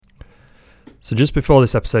So just before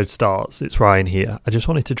this episode starts, it's Ryan here. I just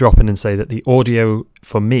wanted to drop in and say that the audio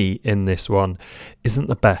for me in this one isn't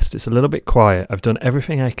the best. It's a little bit quiet. I've done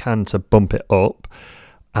everything I can to bump it up,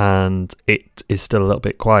 and it is still a little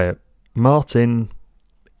bit quiet. Martin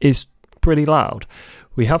is pretty loud.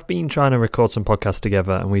 We have been trying to record some podcasts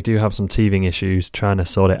together, and we do have some teething issues trying to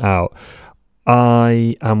sort it out.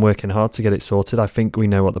 I am working hard to get it sorted. I think we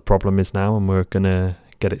know what the problem is now, and we're going to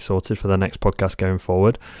get it sorted for the next podcast going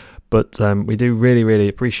forward. But we do really, really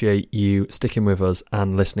appreciate you sticking with us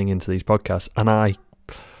and listening into these podcasts. And I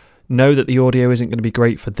know that the audio isn't going to be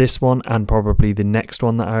great for this one and probably the next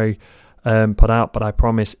one that I put out. But I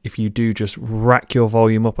promise if you do just rack your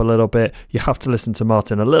volume up a little bit, you have to listen to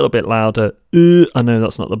Martin a little bit louder. I know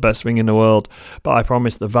that's not the best thing in the world, but I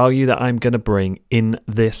promise the value that I'm going to bring in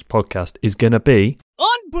this podcast is going to be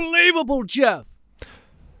unbelievable, Jeff.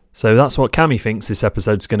 So that's what Cammy thinks this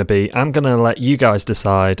episode's going to be. I'm going to let you guys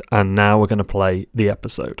decide, and now we're going to play the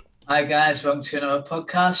episode. Hi guys, welcome to another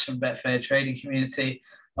podcast from Betfair Trading Community.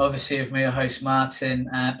 Obviously with me, your host Martin,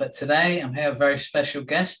 but today I'm here with a very special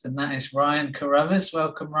guest, and that is Ryan Carruthers.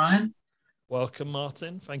 Welcome, Ryan. Welcome,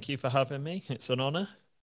 Martin. Thank you for having me. It's an honour.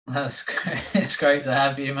 That's great. It's great to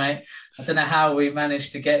have you, mate. I don't know how we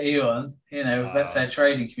managed to get you on, with Betfair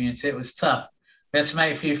Trading Community. It was tough. We had to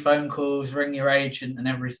make a few phone calls, ring your agent and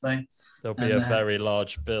everything. There'll be a very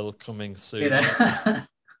large bill coming soon.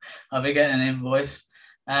 I'll be getting an invoice.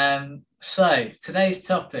 So today's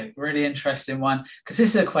topic, really interesting one, because this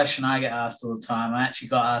is a question I get asked all the time. I actually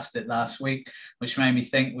got asked it last week, which made me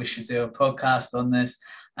think we should do a podcast on this.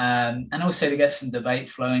 And also to get some debate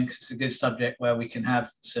flowing, because it's a good subject where we can have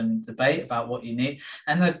some debate about what you need.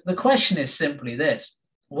 And the question is simply this.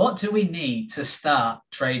 What do we need to start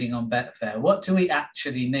trading on Betfair? What do we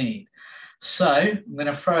actually need? So I'm going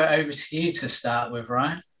to throw it over to you to start with,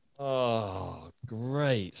 Ryan. Oh,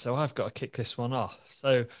 great. So I've got to kick this one off.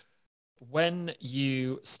 So when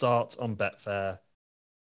you start on Betfair,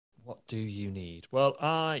 what do you need? Well,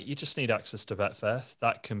 you just need access to Betfair.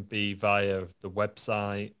 That can be via the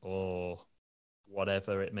website or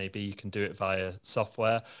whatever it may be. You can do it via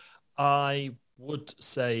software. I would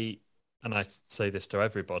say, and I say this to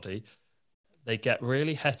everybody, they get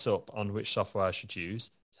really het up on which software I should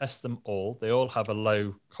use. Test them all. They all have a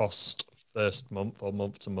low cost first month or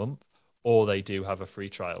month to month, or they do have a free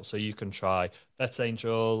trial. So you can try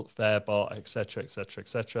BetAngel, Fairbot, etc., etc.,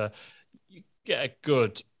 etc. You get a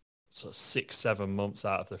good sort of 6-7 months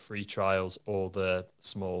out of the free trials or the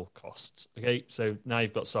small costs. Okay, so now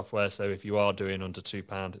you've got software. So if you are doing under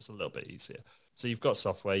 £2, it's a little bit easier. So you've got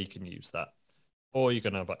software, you can use that. Or you're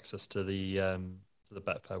going to have access to the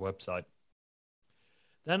Betfair website.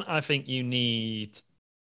 Then I think you need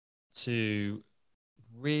to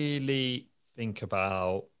really think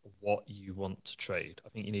about what you want to trade. I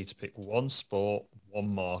think you need to pick one sport,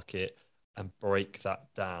 one market, and break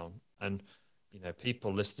that down. And,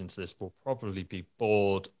 people listening to this will probably be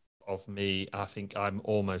bored of me. I think I'm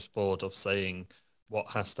almost bored of saying what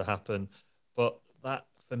has to happen. But that,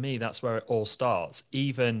 for me, that's where it all starts.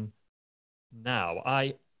 Even now,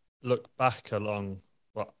 I look back along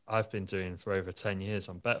what I've been doing for over 10 years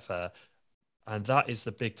on Betfair, and that is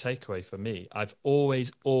the big takeaway for me. I've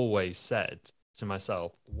always said to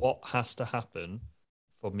myself, what has to happen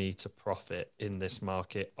for me to profit in this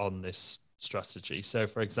market on this strategy? So,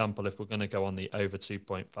 for example, if we're going to go on the over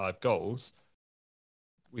 2.5 goals,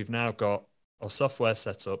 we've now got our software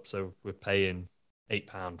set up, so we're paying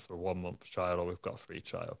 £8 for a 1 month trial, or we've got a free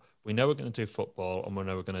trial. We know we're going to do football, and we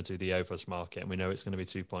know we're going to do the overs market, and we know it's going to be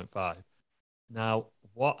 2.5. Now,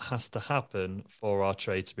 what has to happen for our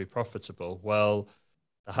trade to be profitable? Well,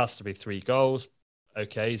 there has to be 3 goals.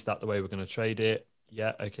 Okay, is that the way we're going to trade it?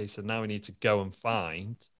 Yeah, okay, so now we need to go and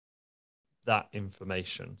find that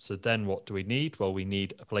information. So then what do we need? Well, we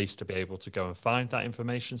need a place to be able to go and find that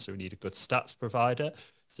information. So we need a good stats provider.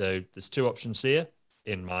 So there's 2 options here,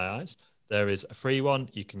 in my eyes. There is a free one.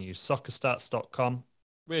 You can use soccerstats.com.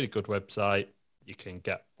 Really good website. You can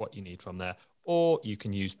get what you need from there. Or you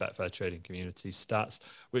can use Betfair Trading Community Stats,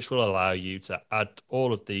 which will allow you to add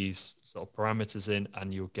all of these sort of parameters in,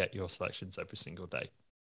 and you'll get your selections every single day.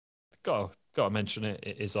 Got to mention it.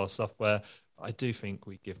 It is our software. I do think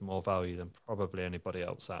we give more value than probably anybody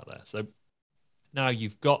else out there. So now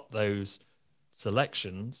you've got those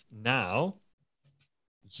selections. Now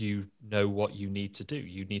you know what you need to do.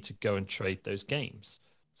 You need to go and trade those games.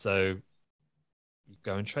 So you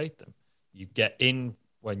go and trade them. You get in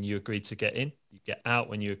when you agree to get in, you get out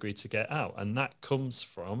when you agree to get out. And that comes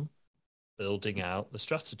from building out the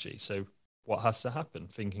strategy. So what has to happen?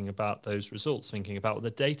 Thinking about those results, thinking about what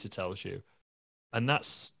the data tells you. And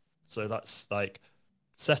that's like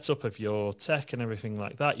setup of your tech and everything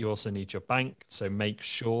like that. You also need your bank. So make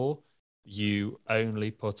sure you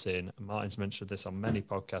only put in, Martin's mentioned this on many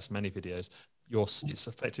podcasts, many videos, it's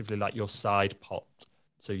effectively like your side pot.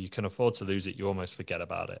 So you can afford to lose it. You almost forget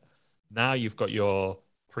about it. Now you've got your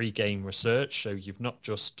pre-game research. So you've not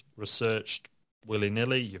just researched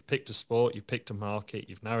willy-nilly. You've picked a sport, you've picked a market,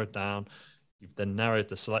 you've narrowed down, you've then narrowed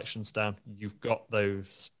the selections down. You've got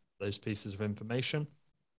those pieces of information.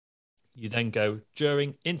 You then go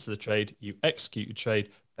into the trade, you execute your trade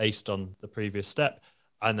based on the previous step.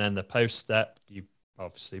 And then the post step, you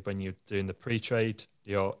obviously, when you're doing the pre-trade,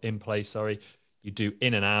 you're in play, you do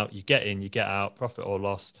in and out, you get in, you get out, profit or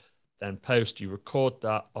loss. Then post, you record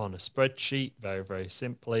that on a spreadsheet very, very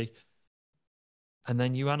simply. And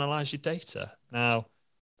then you analyze your data. Now,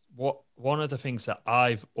 one of the things that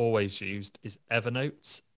I've always used is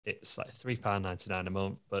Evernote. It's like £3.99 a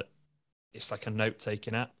month, but it's like a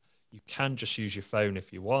note-taking app. You can just use your phone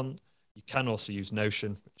if you want. You can also use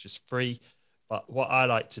Notion, which is free. But what I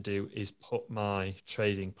like to do is put my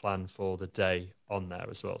trading plan for the day on there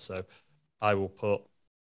as well. So I will put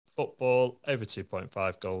football over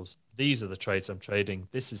 2.5 goals. These are the trades I'm trading.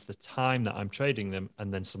 This is the time that I'm trading them,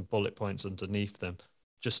 and then some bullet points underneath them,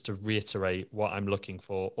 just to reiterate what I'm looking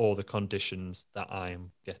for, or the conditions that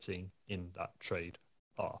I'm getting in that trade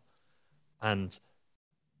are. And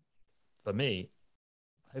for me,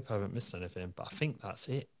 I hope I haven't missed anything, but I think that's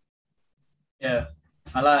it. Yeah,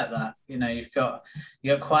 I like that. You've got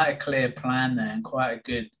quite a clear plan there and quite a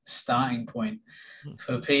good starting point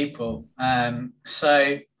for people.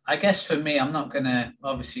 So I guess for me, I'm not going to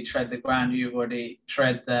obviously tread the ground you've already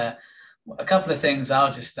tread there. A couple of things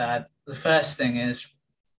I'll just add. The first thing is,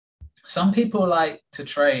 some people like to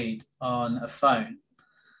trade on a phone,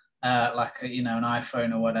 like an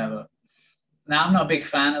iPhone or whatever. Now, I'm not a big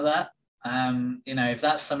fan of that. If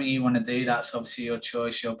that's something you want to do, that's obviously your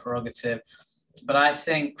choice, your prerogative. But I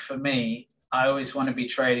think for me, I always want to be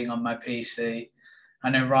trading on my PC. I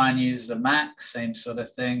know Ryan uses a Mac, same sort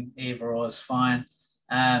of thing. Either or is fine.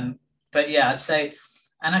 But yeah, I'd say,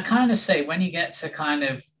 and I kind of say, when you get to kind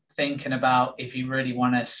of thinking about if you really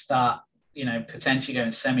want to start, potentially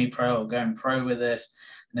going semi-pro or going pro with this,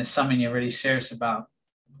 and it's something you're really serious about,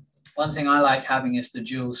 one thing I like having is the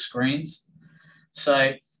dual screens.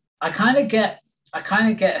 So I kind of get a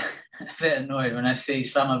bit annoyed when I see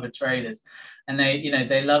some other traders, and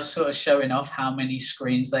they love sort of showing off how many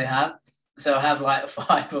screens they have. So I have like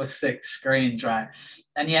 5 or 6 screens, right?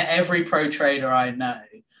 And yet every pro trader I know,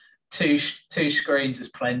 two screens is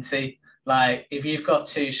plenty. Like, if you've got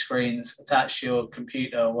 2 screens attached to your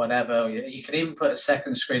computer or whatever, you can even put a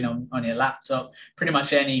second screen on your laptop. Pretty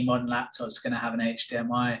much any modern laptop is going to have an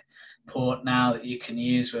HDMI port now that you can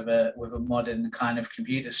use with a modern kind of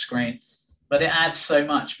computer screen. But it adds so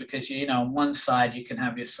much because, on one side you can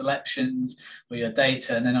have your selections or your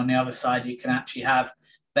data, and then on the other side you can actually have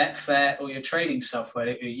Betfair or your trading software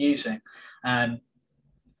that you're using.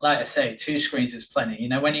 Like I say, 2 screens is plenty.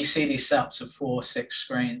 When you see these setups of 4, 6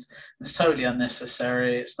 screens, it's totally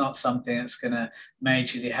unnecessary. It's not something that's going to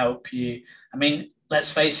majorly help you. I mean,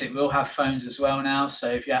 let's face it, we'll have phones as well now. So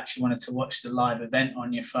if you actually wanted to watch the live event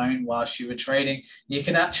on your phone whilst you were trading, you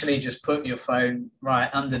could actually just put your phone right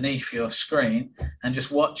underneath your screen and just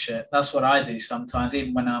watch it. That's what I do sometimes.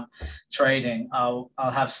 Even when I'm trading, I'll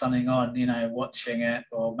have something on, watching it,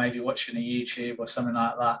 or maybe watching a YouTube or something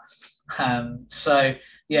like that. So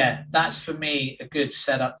yeah, that's for me a good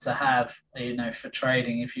setup to have, for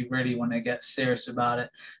trading if you really want to get serious about it.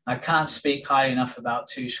 I can't speak high enough about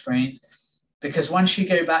 2 screens, because once you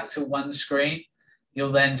go back to 1 screen,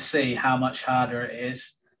 you'll then see how much harder it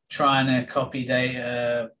is trying to copy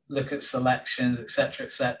data, look at selections,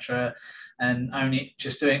 etc., and only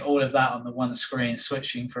just doing all of that on the 1 screen,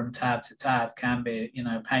 switching from tab to tab can be,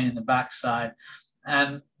 a pain in the backside.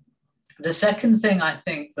 The second thing I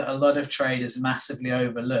think that a lot of traders massively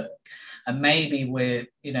overlook, and maybe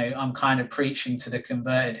I'm kind of preaching to the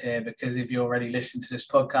converted here, because if you're already listening to this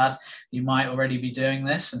podcast, you might already be doing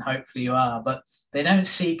this, and hopefully you are, but they don't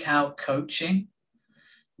seek out coaching.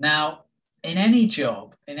 Now, in any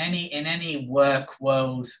job, in any work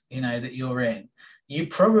world, that you're in, you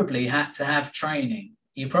probably had to have training.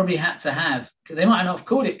 You probably had to have, they might not have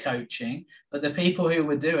called it coaching, but the people who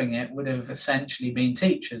were doing it would have essentially been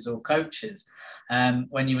teachers or coaches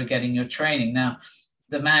when you were getting your training. Now,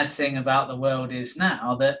 the mad thing about the world is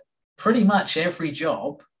now that pretty much every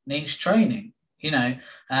job needs training,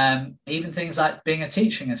 even things like being a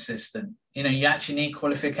teaching assistant, you actually need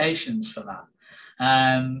qualifications for that.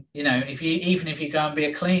 If you go and be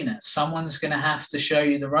a cleaner, someone's going to have to show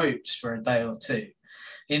you the ropes for a day or two,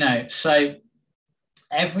 so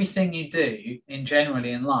everything you do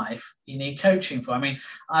generally in life, you need coaching for. I mean,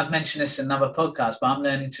 I've mentioned this in another podcast, but I'm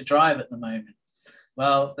learning to drive at the moment.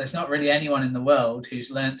 Well, there's not really anyone in the world who's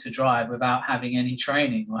learned to drive without having any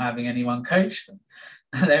training or having anyone coach them.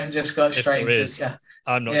 They've just got straight into.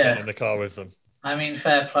 I'm not getting in the car with them. I mean,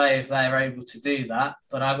 fair play if they're able to do that,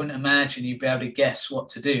 but I wouldn't imagine you'd be able to guess what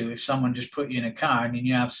to do if someone just put you in a car and you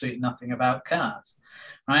knew absolutely nothing about cars,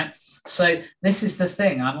 right? So this is the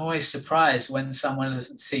thing. I'm always surprised when someone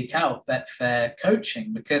doesn't seek out Betfair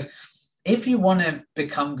coaching, because if you want to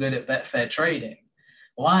become good at Betfair trading,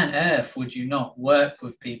 why on earth would you not work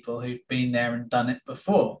with people who've been there and done it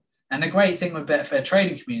before? And the great thing with Betfair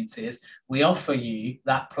Trading Community is we offer you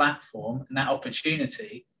that platform and that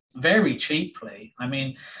opportunity very cheaply. I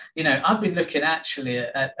mean, I've been looking actually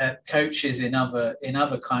at coaches in other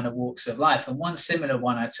kind of walks of life. And one similar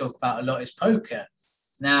one I talk about a lot is poker.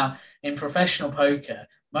 Now, in professional poker,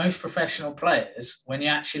 most professional players, when you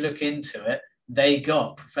actually look into it, they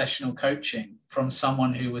got professional coaching from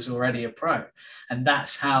someone who was already a pro. And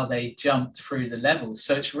that's how they jumped through the levels.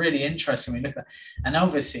 So it's really interesting when you look at that. And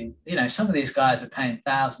obviously, some of these guys are paying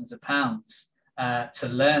thousands of pounds to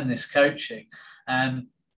learn this coaching.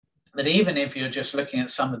 But even if you're just looking at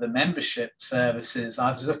some of the membership services, I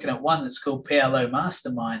was looking at one that's called PLO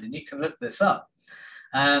Mastermind, and you can look this up.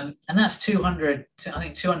 And that's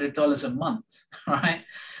 $200 a month, right?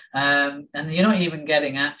 And you're not even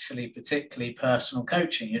getting actually particularly personal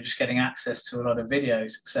coaching. You're just getting access to a lot of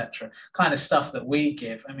videos, etc. Kind of stuff that we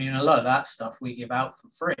give. I mean, a lot of that stuff we give out for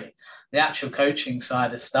free. The actual coaching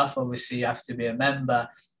side of stuff, obviously, you have to be a member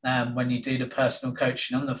when you do the personal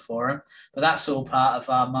coaching on the forum. But that's all part of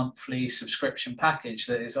our monthly subscription package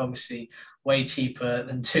that is obviously way cheaper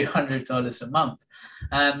than $200 a month.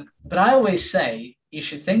 But I always say you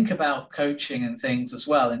should think about coaching and things as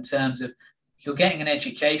well in terms of you're getting an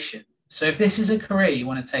education. So if this is a career you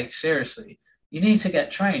want to take seriously, you need to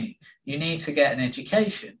get training. You need to get an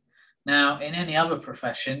education. Now, in any other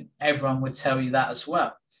profession, everyone would tell you that as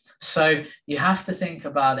well. So you have to think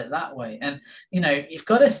about it that way. And, you've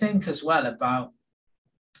got to think as well about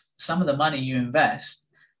some of the money you invest,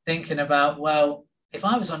 thinking about, well, if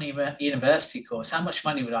I was on a university course, how much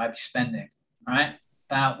money would I be spending, right?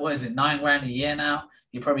 About, $9,000 a year now?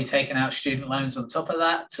 You're probably taking out student loans on top of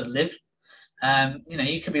that to live.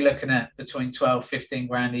 You could be looking at between 12, 15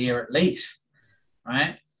 grand a year at least,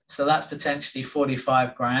 right? So that's potentially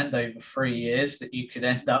 45 grand over 3 years that you could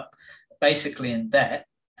end up basically in debt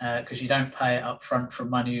because you don't pay it up front from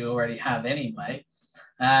money you already have anyway.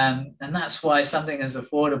 And that's why something as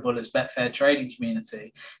affordable as Betfair Trading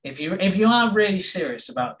Community, if you are really serious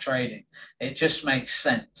about trading, it just makes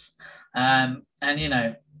sense. And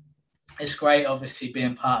it's great, obviously,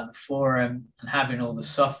 being part of the forum and having all the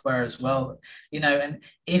software as well. And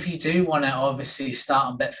if you do want to obviously start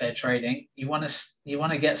on Betfair Trading, you want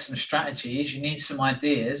to get some strategies. You need some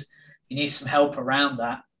ideas. You need some help around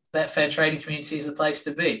that. Betfair Trading Community is the place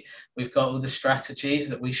to be. We've got all the strategies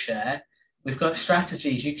that we share. We've got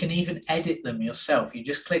strategies. You can even edit them yourself. You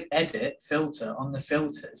just click edit, filter on the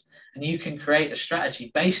filters, and you can create a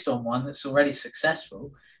strategy based on one that's already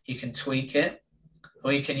successful. You can tweak it,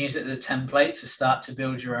 or you can use it as a template to start to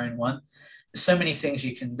build your own one. There's so many things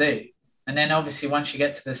you can do. And then obviously once you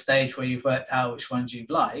get to the stage where you've worked out which ones you've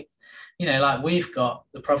liked, like we've got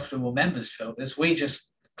the profitable members filters, we just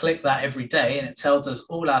click that every day and it tells us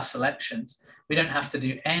all our selections. We don't have to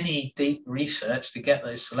do any deep research to get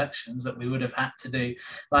those selections that we would have had to do.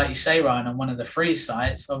 Like you say, Ryan, on one of the free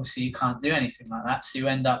sites, obviously you can't do anything like that. So you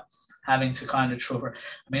end up having to kind of trawl.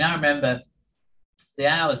 I mean, I remember the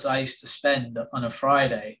hours I used to spend on a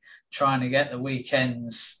Friday trying to get the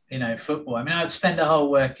weekends, football. I mean, I would spend a whole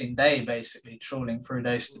working day basically trawling through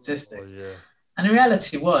those statistics. Oh, yeah. And the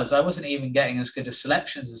reality was I wasn't even getting as good a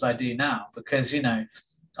selections as I do now because,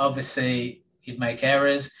 obviously you'd make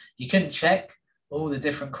errors. You couldn't check all the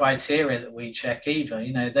different criteria that we check either.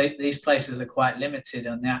 These places are quite limited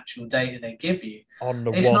on the actual data they give you.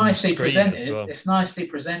 It's nicely presented. Well. It's nicely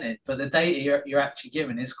presented, but the data you're actually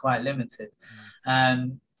given is quite limited.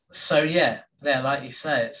 So yeah, like you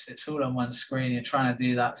say, it's all on one screen. You're trying to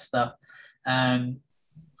do that stuff.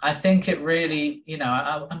 I think it really,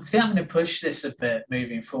 I think I'm going to push this a bit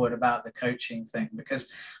moving forward about the coaching thing, because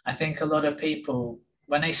I think a lot of people,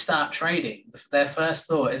 when they start trading, their first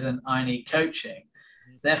thought isn't, I need coaching.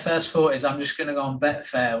 Their first thought is, I'm just going to go on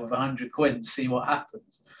Betfair with 100 quid and see what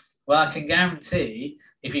happens. Well, I can guarantee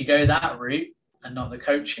if you go that route and not the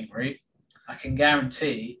coaching route, I can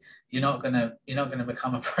guarantee you're not going to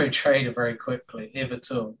become a pro trader very quickly, if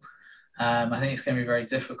at all. I think it's going to be very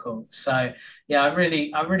difficult. So yeah, I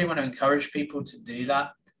really want to encourage people to do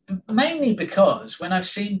that. mainly because when I've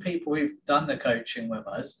seen people who've done the coaching with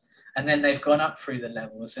us and then they've gone up through the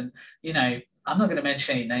levels, and I'm not going to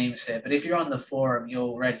mention any names here, but if you're on the forum, you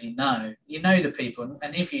already know. You know the people,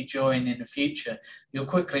 and if you join in the future, you'll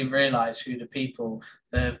quickly realise who the people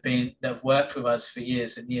that have worked with us for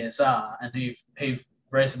years and years are, and who've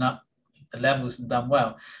risen up the levels and done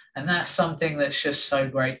well. And that's something that's just so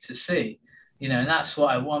great to see, and that's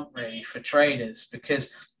what I want really for traders, because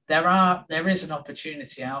there is an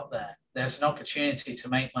opportunity out there. There's an opportunity to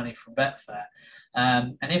make money from Betfair.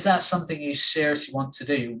 And if that's something you seriously want to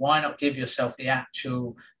do, why not give yourself the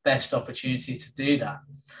actual best opportunity to do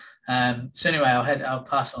that? So anyway, I'll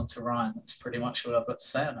pass on to Ryan. That's pretty much what I've got to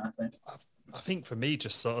say on that, I think. I think for me,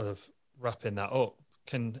 just sort of wrapping that up,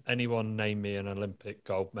 can anyone name me an Olympic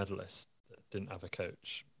gold medalist that didn't have a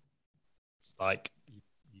coach? It's like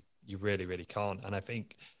you really, really can't. And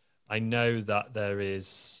I know that there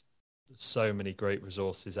is so many great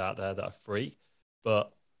resources out there that are free,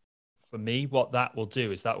 but for me, what that will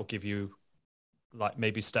do is that will give you like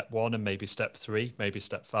maybe step 1 and maybe step 3, maybe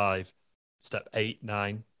step 5, step 8,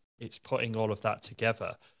 9. It's putting all of that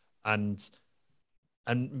together. And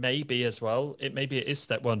maybe as well, maybe it is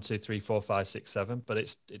step 1, 2, 3, 4, 5, 6, 7, but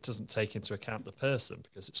it doesn't take into account the person,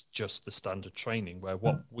 because it's just the standard training, where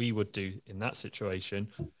what we would do in that situation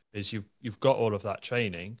is you've got all of that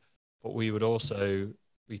training, but we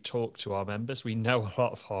talk to our members. We know a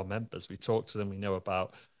lot of our members. We talk to them. We know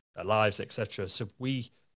about their lives, etc. So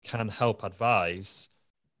we can help advise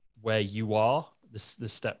where you are, the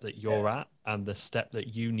step that you're at, and the step that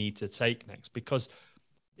you need to take next. Because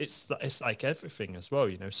it's like everything as well.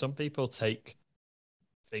 Some people take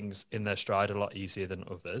things in their stride a lot easier than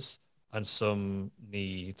others, and some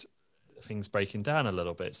need things breaking down a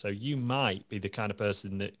little bit. So you might be the kind of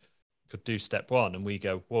person that could do step 1 and we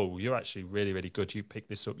go, whoa, you're actually really, really good. You pick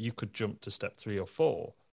this up. You could jump to step 3 or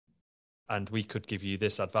 4. And we could give you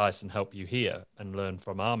this advice and help you here and learn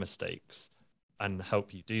from our mistakes and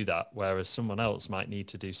help you do that. Whereas someone else might need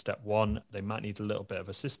to do step 1. They might need a little bit of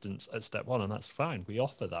assistance at step 1, and that's fine. We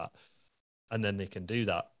offer that. And then they can do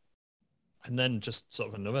that. And then just sort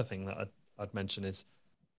of another thing that I'd mention is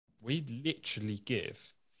we literally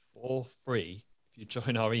give for free, if you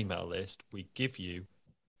join our email list, we give you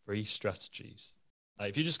free strategies.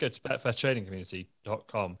 If you just go to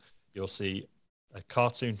betfairtradingcommunity.com, you'll see a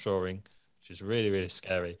cartoon drawing, which is really, really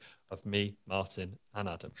scary, of me, Martin, and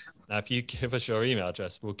Adam. Now, if you give us your email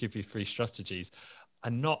address, we'll give you free strategies.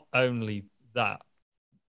 And not only that,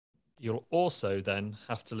 you'll also then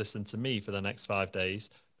have to listen to me for the next 5 days,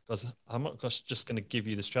 because I'm not just going to give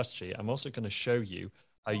you the strategy. I'm also going to show you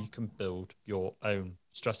how you can build your own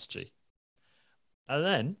strategy. And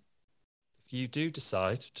then, if you do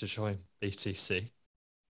decide to join BTC,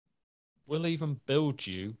 we'll even build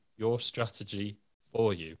you your strategy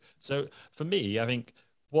for you. So for me, I think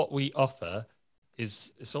what we offer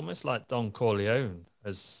is, it's almost like Don Corleone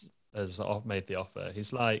has made the offer.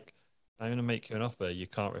 He's like, I'm going to make you an offer you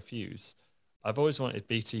can't refuse. I've always wanted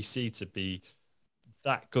BTC to be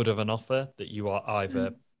that good of an offer that you are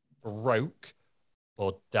either broke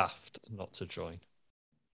or daft not to join.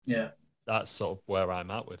 Yeah. That's sort of where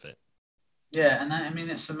I'm at with it. Yeah, and I mean,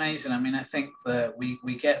 it's amazing. I mean, I think that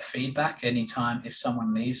we get feedback anytime if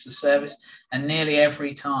someone leaves the service, and nearly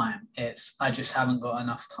every time it's, I just haven't got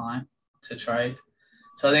enough time to trade.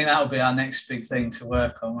 So I think that'll be our next big thing to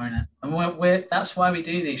work on, won't it? And that's why we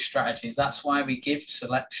do these strategies. That's why we give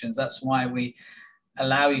selections. That's why we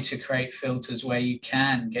allow you to create filters where you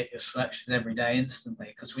can get your selections every day instantly,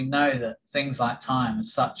 because we know that things like time are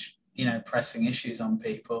such, pressing issues on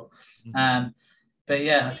people. But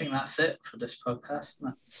yeah, I think that's it for this podcast, isn't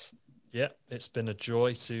it? Yeah, it's been a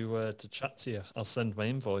joy to chat to you. I'll send my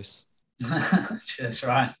invoice. Cheers,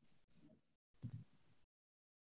 Ryan.